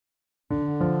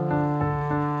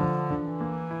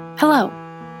Hello,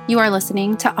 you are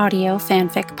listening to Audio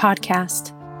Fanfic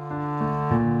Podcast.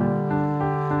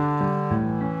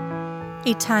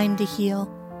 A Time to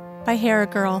Heal by Hera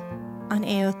Girl on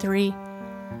AO3.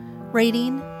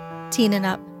 Rating, Teen and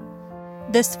Up.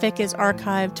 This fic is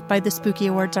archived by the Spooky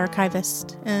Awards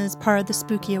archivist and is part of the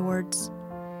Spooky Awards.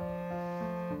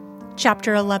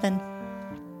 Chapter 11.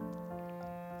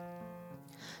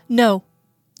 No,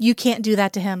 you can't do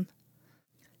that to him.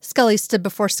 Scully stood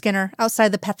before Skinner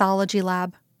outside the pathology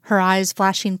lab, her eyes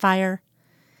flashing fire.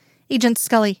 Agent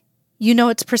Scully, you know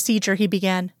it's procedure, he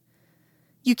began.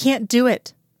 You can't do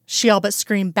it, she all but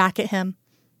screamed back at him.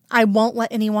 I won't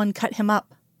let anyone cut him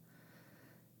up.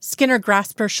 Skinner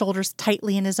grasped her shoulders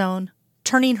tightly in his own,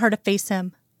 turning her to face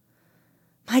him.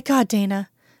 My God,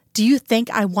 Dana, do you think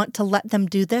I want to let them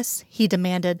do this? He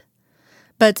demanded.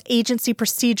 But it's agency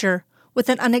procedure with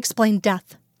an unexplained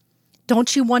death.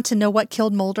 Don't you want to know what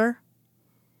killed Mulder?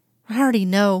 I already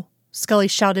know, Scully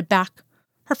shouted back,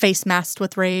 her face masked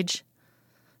with rage.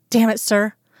 Damn it,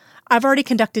 sir. I've already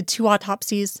conducted 2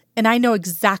 autopsies, and I know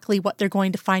exactly what they're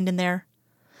going to find in there.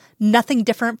 Nothing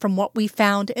different from what we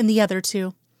found in the other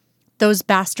 2. Those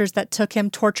bastards that took him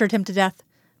tortured him to death,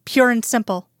 pure and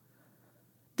simple.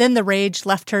 Then the rage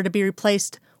left her to be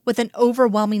replaced with an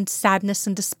overwhelming sadness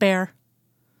and despair.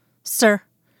 Sir,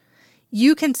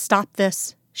 you can stop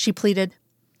this, she pleaded.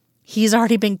 He's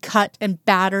already been cut and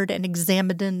battered and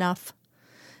examined enough.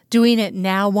 Doing it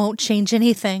now won't change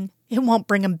anything. It won't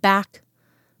bring him back.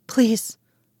 Please,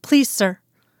 please, sir.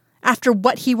 After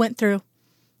what he went through,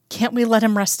 can't we let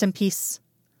him rest in peace?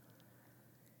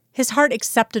 His heart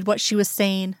accepted what she was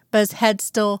saying, but his head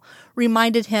still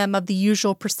reminded him of the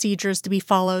usual procedures to be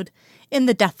followed in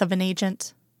the death of an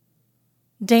agent.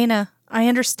 Dana, I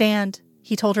understand,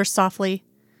 he told her softly.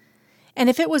 And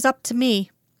if it was up to me...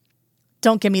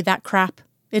 Don't give me that crap.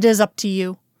 It is up to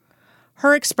you.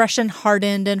 Her expression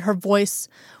hardened and her voice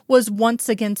was once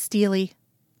again steely.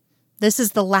 This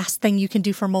is the last thing you can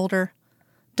do for Mulder.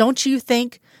 Don't you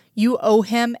think you owe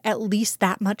him at least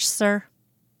that much, sir?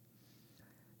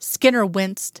 Skinner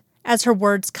winced as her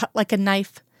words cut like a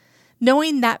knife,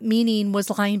 knowing that meaning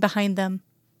was lying behind them,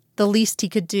 the least he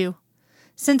could do,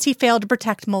 since he failed to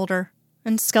protect Mulder,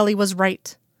 and Scully was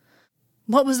right.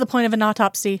 What was the point of an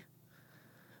autopsy?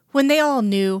 When they all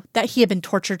knew that he had been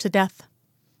tortured to death,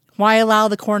 why allow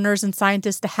the coroners and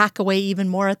scientists to hack away even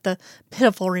more at the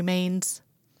pitiful remains?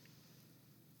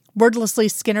 Wordlessly,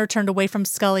 Skinner turned away from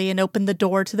Scully and opened the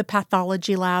door to the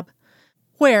pathology lab,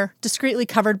 where, discreetly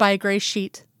covered by a gray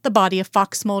sheet, the body of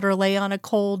Fox Mulder lay on a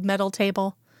cold metal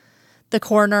table. The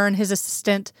coroner and his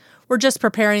assistant were just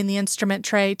preparing the instrument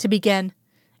tray to begin,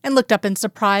 and looked up in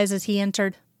surprise as he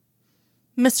entered.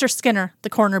 Mr. Skinner, the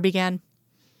coroner began.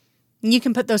 You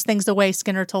can put those things away,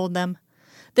 Skinner told them.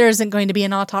 There isn't going to be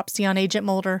an autopsy on Agent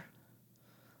Mulder.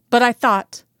 But I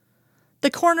thought... The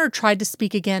coroner tried to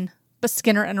speak again, but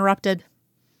Skinner interrupted.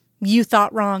 You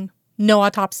thought wrong. No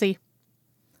autopsy.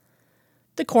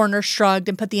 The coroner shrugged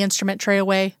and put the instrument tray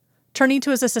away, turning to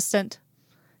his assistant.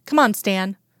 Come on,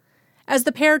 Stan. As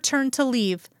the pair turned to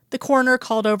leave, the coroner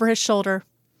called over his shoulder.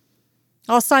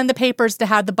 I'll sign the papers to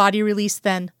have the body released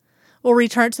then. We'll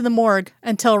return it to the morgue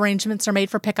until arrangements are made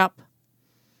for pickup.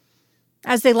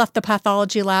 As they left the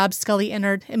pathology lab, Scully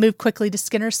entered and moved quickly to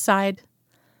Skinner's side.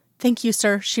 Thank you,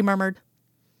 sir, she murmured.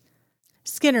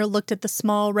 Skinner looked at the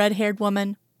small, red-haired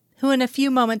woman, who in a few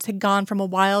moments had gone from a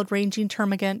wild, ranging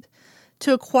termagant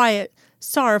to a quiet,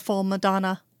 sorrowful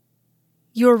Madonna.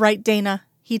 You were right, Dana,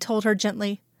 he told her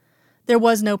gently. There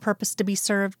was no purpose to be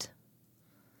served.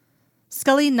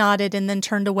 Scully nodded and then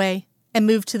turned away and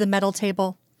moved to the metal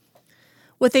table.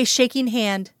 With a shaking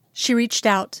hand, she reached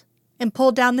out and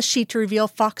pulled down the sheet to reveal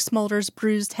Fox Mulder's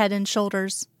bruised head and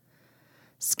shoulders.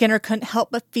 Skinner couldn't help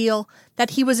but feel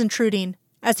that he was intruding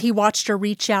as he watched her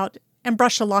reach out and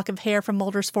brush a lock of hair from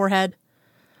Mulder's forehead,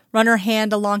 run her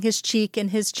hand along his cheek and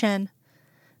his chin.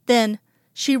 Then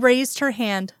she raised her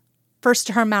hand, first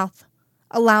to her mouth,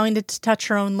 allowing it to touch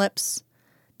her own lips,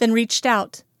 then reached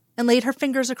out and laid her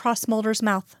fingers across Mulder's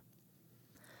mouth.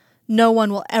 No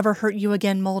one will ever hurt you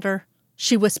again, Mulder,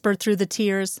 she whispered through the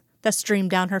tears that streamed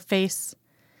down her face.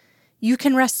 You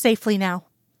can rest safely now.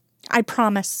 I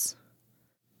promise.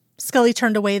 Scully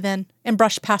turned away then and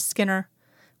brushed past Skinner,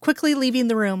 quickly leaving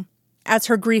the room as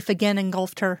her grief again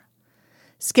engulfed her.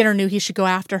 Skinner knew he should go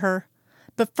after her,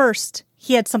 but first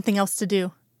he had something else to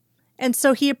do. And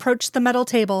so he approached the metal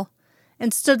table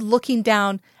and stood looking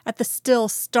down at the still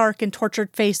stark and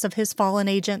tortured face of his fallen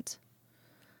agent.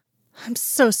 I'm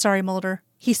so sorry, Mulder,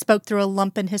 he spoke through a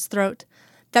lump in his throat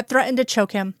that threatened to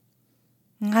choke him.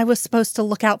 I was supposed to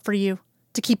look out for you,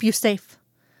 to keep you safe.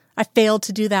 I failed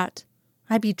to do that.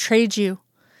 I betrayed you.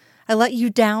 I let you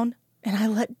down, and I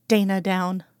let Dana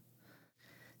down.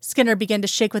 Skinner began to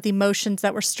shake with emotions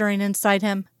that were stirring inside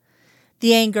him.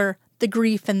 The anger, the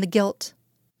grief, and the guilt.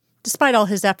 Despite all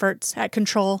his efforts at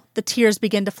control, the tears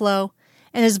began to flow,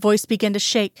 and his voice began to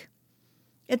shake.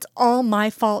 It's all my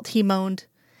fault, he moaned,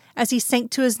 as he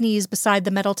sank to his knees beside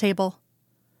the metal table.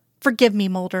 Forgive me,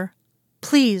 Mulder.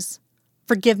 Please,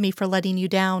 forgive me for letting you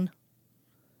down.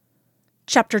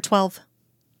 Chapter 12.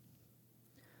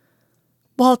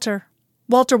 Walter,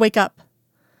 wake up.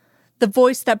 The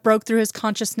voice that broke through his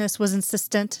consciousness was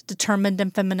insistent, determined,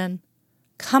 and feminine.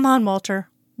 Come on, Walter,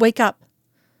 wake up.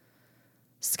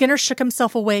 Skinner shook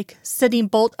himself awake, sitting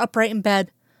bolt upright in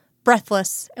bed,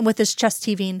 breathless and with his chest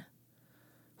heaving.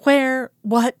 Where?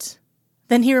 What?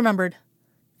 Then he remembered.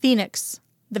 Phoenix.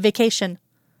 The vacation.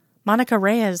 Monica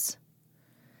Reyes.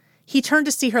 He turned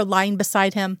to see her lying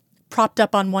beside him, propped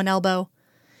up on one elbow.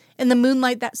 In the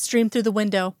moonlight that streamed through the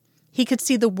window, he could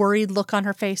see the worried look on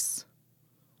her face.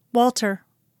 Walter,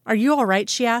 are you all right?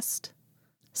 She asked.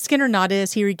 Skinner nodded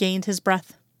as he regained his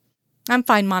breath. I'm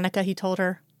fine, Monica, he told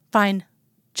her. Fine.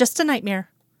 Just a nightmare.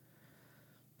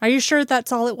 Are you sure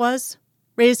that's all it was?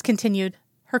 Reyes continued,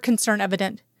 her concern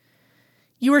evident.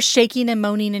 You were shaking and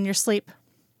moaning in your sleep.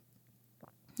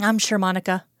 I'm sure,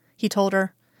 Monica, he told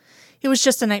her. It was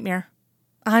just a nightmare.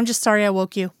 I'm just sorry I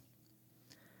woke you.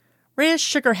 Reyes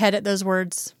shook her head at those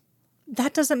words.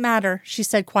 That doesn't matter, she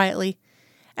said quietly,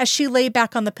 as she lay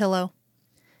back on the pillow.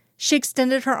 She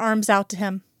extended her arms out to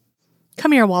him.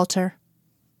 Come here, Walter.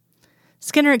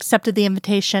 Skinner accepted the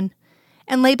invitation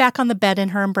and lay back on the bed in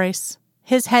her embrace,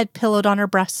 his head pillowed on her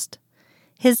breast.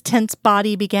 His tense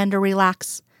body began to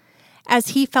relax as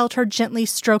he felt her gently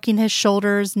stroking his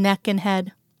shoulders, neck, and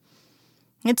head.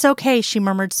 It's okay, she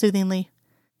murmured soothingly.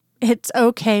 It's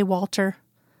okay, Walter.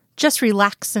 Just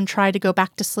relax and try to go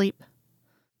back to sleep.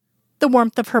 The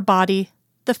warmth of her body,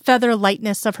 the feather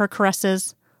lightness of her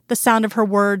caresses, the sound of her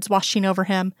words washing over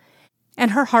him,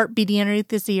 and her heart beating underneath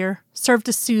his ear served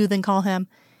to soothe and calm him,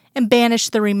 and banish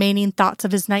the remaining thoughts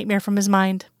of his nightmare from his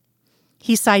mind.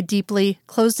 He sighed deeply,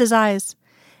 closed his eyes,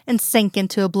 and sank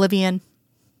into oblivion.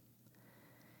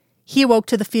 He awoke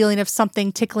to the feeling of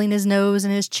something tickling his nose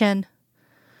and his chin.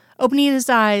 Opening his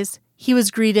eyes, he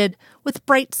was greeted with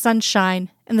bright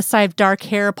sunshine and the sight of dark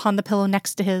hair upon the pillow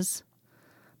next to his.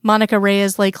 Monica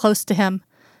Reyes lay close to him,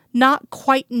 not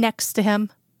quite next to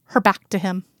him, her back to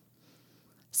him.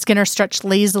 Skinner stretched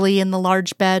lazily in the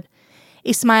large bed,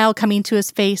 a smile coming to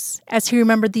his face as he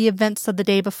remembered the events of the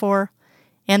day before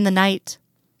and the night.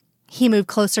 He moved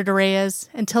closer to Reyes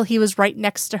until he was right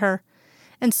next to her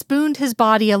and spooned his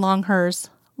body along hers,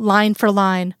 line for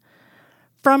line,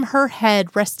 from her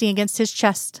head resting against his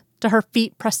chest to her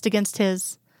feet pressed against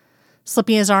his,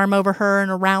 slipping his arm over her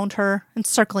and around her and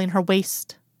circling her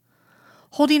waist.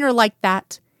 Holding her like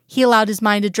that, he allowed his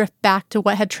mind to drift back to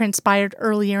what had transpired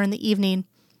earlier in the evening,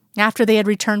 after they had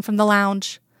returned from the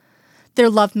lounge. Their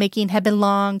lovemaking had been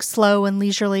long, slow, and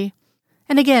leisurely,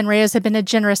 and again Reyes had been a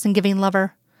generous and giving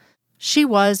lover. She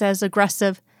was as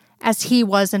aggressive as he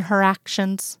was in her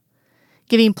actions,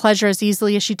 giving pleasure as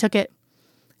easily as she took it.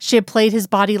 She had played his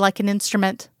body like an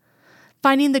instrument,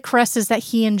 finding the caresses that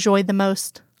he enjoyed the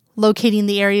most, locating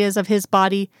the areas of his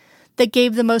body that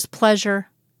gave the most pleasure,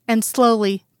 and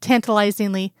slowly,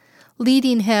 tantalizingly,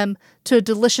 leading him to a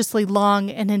deliciously long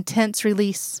and intense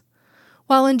release,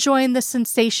 while enjoying the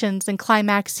sensations and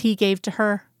climax he gave to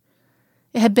her.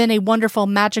 It had been a wonderful,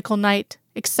 magical night,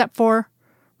 except for,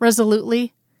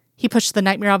 resolutely, he pushed the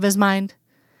nightmare out of his mind.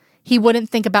 He wouldn't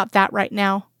think about that right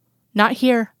now. Not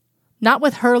here. Not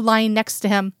with her lying next to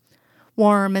him,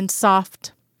 warm and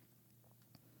soft.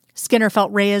 Skinner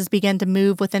felt Reyes begin to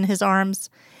move within his arms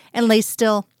and lay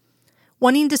still,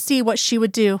 wanting to see what she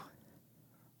would do.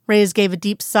 Reyes gave a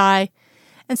deep sigh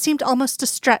and seemed almost to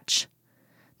stretch.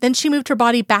 Then she moved her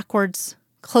body backwards,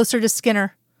 closer to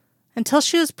Skinner, until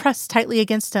she was pressed tightly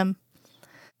against him.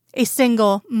 A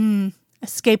single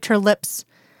escaped her lips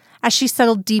as she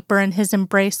settled deeper in his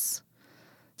embrace.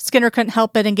 Skinner couldn't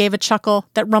help it and gave a chuckle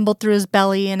that rumbled through his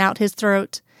belly and out his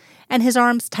throat, and his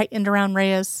arms tightened around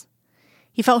Reyes.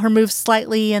 He felt her move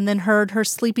slightly and then heard her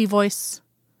sleepy voice.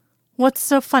 What's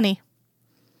so funny?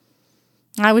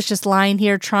 I was just lying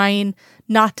here trying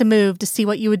not to move to see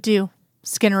what you would do,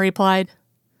 Skinner replied.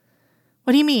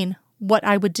 What do you mean, what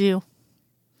I would do?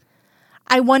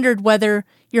 I wondered whether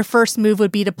your first move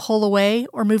would be to pull away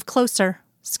or move closer,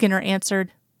 Skinner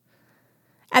answered.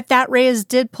 At that, Reyes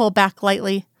did pull back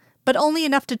lightly, but only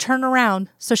enough to turn around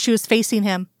so she was facing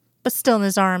him, but still in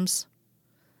his arms.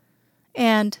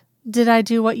 And did I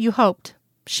do what you hoped?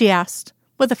 She asked,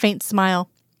 with a faint smile.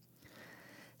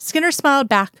 Skinner smiled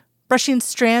back, brushing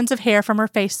strands of hair from her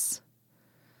face.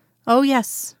 "Oh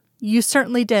yes, you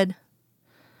certainly did."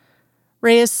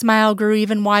 Rhea's smile grew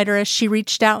even wider as she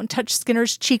reached out and touched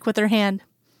Skinner's cheek with her hand.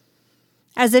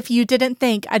 "As if you didn't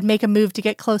think I'd make a move to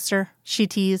get closer," she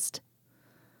teased.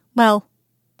 "Well,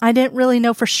 I didn't really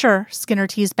know for sure," Skinner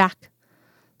teased back.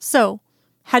 "So,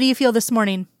 how do you feel this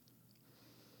morning?"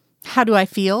 "How do I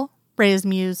feel?" Reyes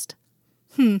mused.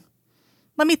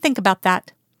 Let me think about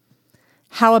that.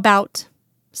 How about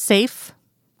safe,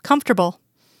 comfortable,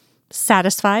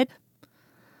 satisfied?"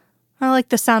 "I like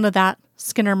the sound of that,"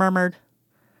 Skinner murmured.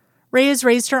 Reyes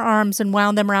raised her arms and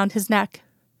wound them around his neck.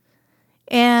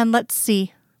 "And let's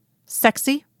see.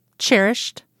 Sexy,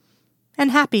 cherished,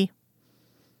 and happy."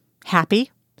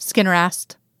 "Happy?" Skinner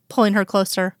asked, pulling her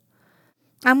closer.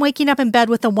 "I'm waking up in bed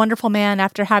with a wonderful man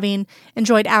after having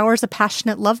enjoyed hours of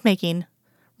passionate lovemaking,"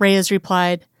 Reyes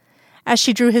replied, as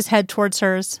she drew his head towards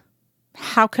hers.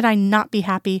 "How could I not be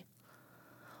happy?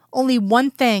 Only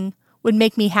one thing would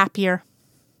make me happier."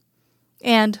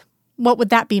 "And what would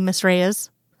that be, Miss Reyes?"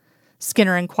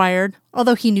 Skinner inquired,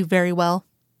 although he knew very well.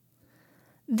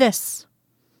 "This."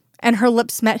 And her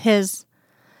lips met his.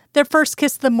 Their first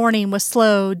kiss of the morning was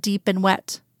slow, deep, and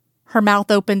wet. Her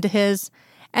mouth opened to his,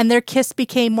 and their kiss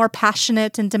became more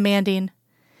passionate and demanding.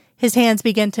 His hands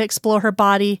began to explore her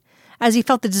body as he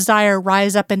felt the desire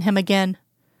rise up in him again.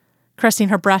 Caressing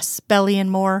her breasts, belly, and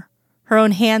more, her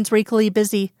own hands were equally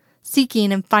busy,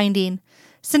 seeking and finding,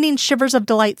 sending shivers of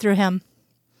delight through him.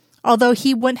 Although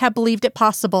he wouldn't have believed it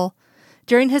possible,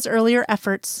 during his earlier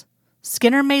efforts,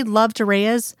 Skinner made love to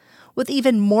Reyes with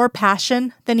even more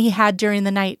passion than he had during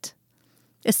the night.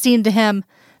 It seemed to him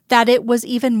that it was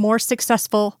even more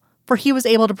successful, for he was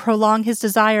able to prolong his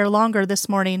desire longer this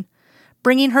morning,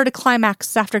 bringing her to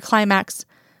climax after climax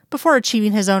before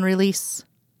achieving his own release.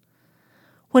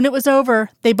 When it was over,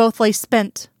 they both lay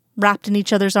spent, wrapped in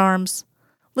each other's arms,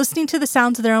 listening to the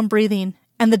sounds of their own breathing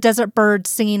and the desert birds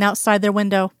singing outside their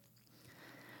window.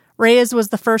 Reyes was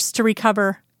the first to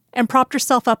recover and propped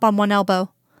herself up on one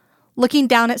elbow, looking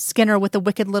down at Skinner with a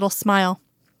wicked little smile.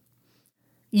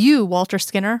 "You, Walter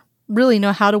Skinner, really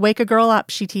know how to wake a girl up,"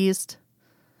 she teased.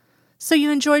 "So you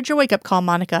enjoyed your wake-up call,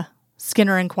 Monica?"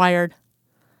 Skinner inquired.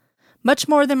 "Much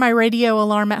more than my radio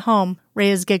alarm at home,"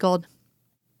 Reyes giggled.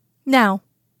 "Now,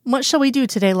 what shall we do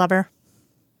today, lover?"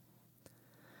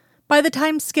 By the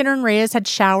time Skinner and Reyes had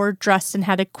showered, dressed, and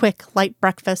had a quick, light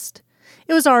breakfast,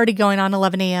 it was already going on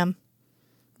 11 a.m.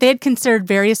 They had considered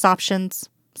various options,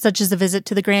 such as a visit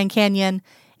to the Grand Canyon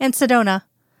and Sedona,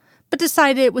 but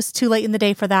decided it was too late in the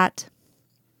day for that.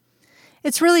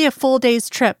 "It's really a full day's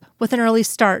trip with an early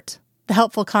start," the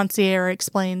helpful concierge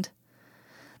explained.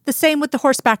 "The same with the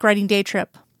horseback riding day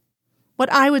trip.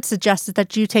 What I would suggest is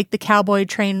that you take the cowboy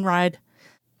train ride.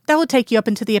 That will take you up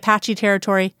into the Apache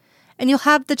territory, and you'll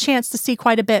have the chance to see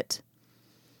quite a bit.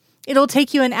 It'll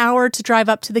take you an hour to drive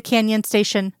up to the canyon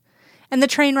station, and the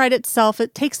train ride itself,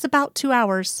 it takes about 2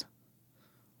 hours."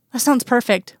 "That sounds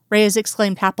perfect," Reyes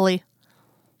exclaimed happily.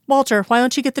 "Walter, why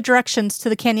don't you get the directions to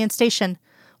the canyon station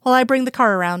while I bring the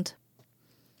car around?"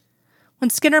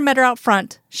 When Skinner met her out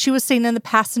front, she was sitting in the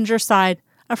passenger side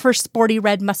of her sporty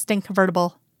red Mustang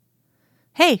convertible.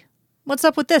 "Hey, what's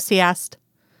up with this?" he asked.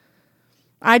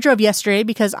 "I drove yesterday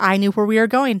because I knew where we were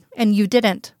going, and you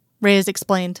didn't," Reyes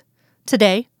explained.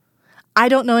 "Today, I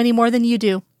don't know any more than you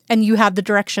do, and you have the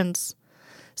directions.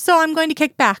 So I'm going to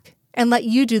kick back and let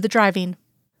you do the driving.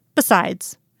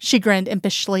 Besides," she grinned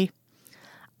impishly,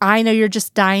 "I know you're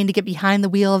just dying to get behind the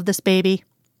wheel of this baby."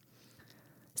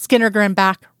 Skinner grinned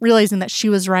back, realizing that she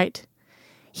was right.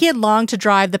 He had longed to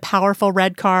drive the powerful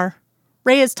red car.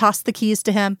 Reyes tossed the keys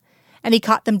to him, and he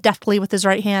caught them deftly with his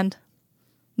right hand.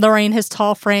 Lowering his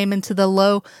tall frame into the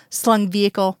low-slung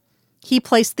vehicle, he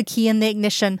placed the key in the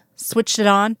ignition, switched it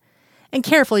on, and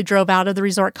carefully drove out of the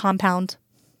resort compound.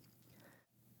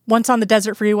 Once on the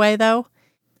desert freeway, though,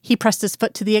 he pressed his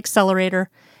foot to the accelerator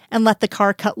and let the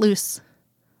car cut loose.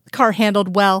 The car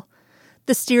handled well,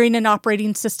 the steering and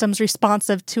operating systems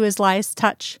responsive to his light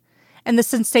touch, and the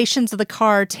sensations of the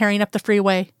car tearing up the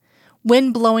freeway,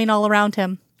 wind blowing all around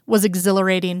him, was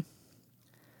exhilarating.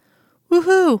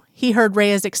 "Woohoo!" he heard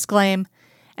Reyes exclaim,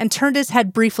 and turned his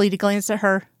head briefly to glance at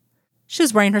her. She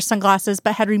was wearing her sunglasses,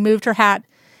 but had removed her hat,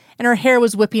 and her hair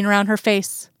was whipping around her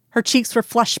face. Her cheeks were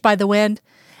flushed by the wind,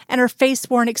 and her face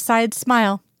wore an excited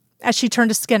smile as she turned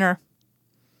to Skinner.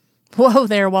 "Whoa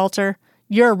there, Walter.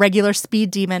 You're a regular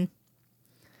speed demon."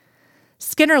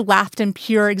 Skinner laughed in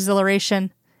pure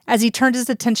exhilaration as he turned his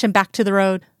attention back to the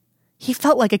road. He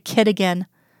felt like a kid again,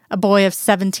 a boy of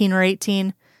 17 or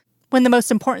 18, when the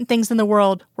most important things in the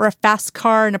world were a fast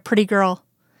car and a pretty girl.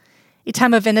 A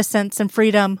time of innocence and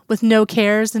freedom with no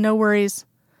cares and no worries.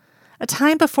 A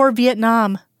time before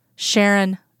Vietnam,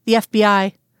 Sharon, the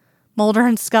FBI, Mulder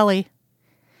and Scully.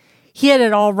 He had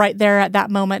it all right there at that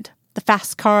moment. The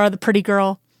fast car, the pretty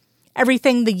girl,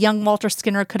 everything the young Walter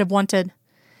Skinner could have wanted.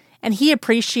 And he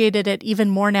appreciated it even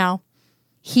more now.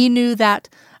 He knew that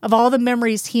of all the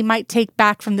memories he might take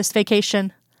back from this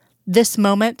vacation, this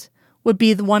moment would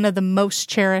be one of the most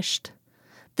cherished.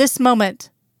 This moment,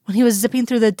 when he was zipping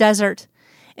through the desert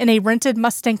in a rented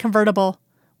Mustang convertible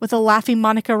with a laughing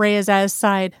Monica Reyes at his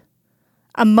side.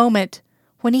 A moment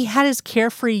when he had his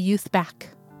carefree youth back.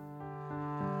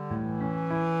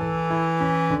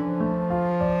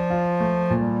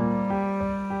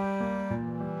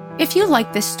 If you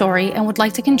like this story and would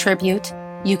like to contribute,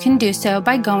 you can do so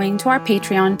by going to our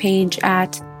Patreon page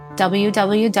at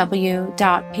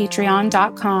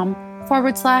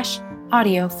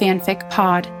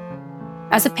www.patreon.com/audiofanficpod.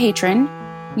 As a patron,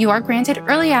 you are granted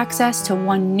early access to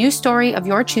one new story of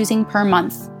your choosing per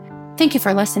month. Thank you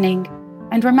for listening,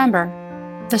 and remember,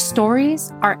 the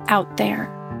stories are out there.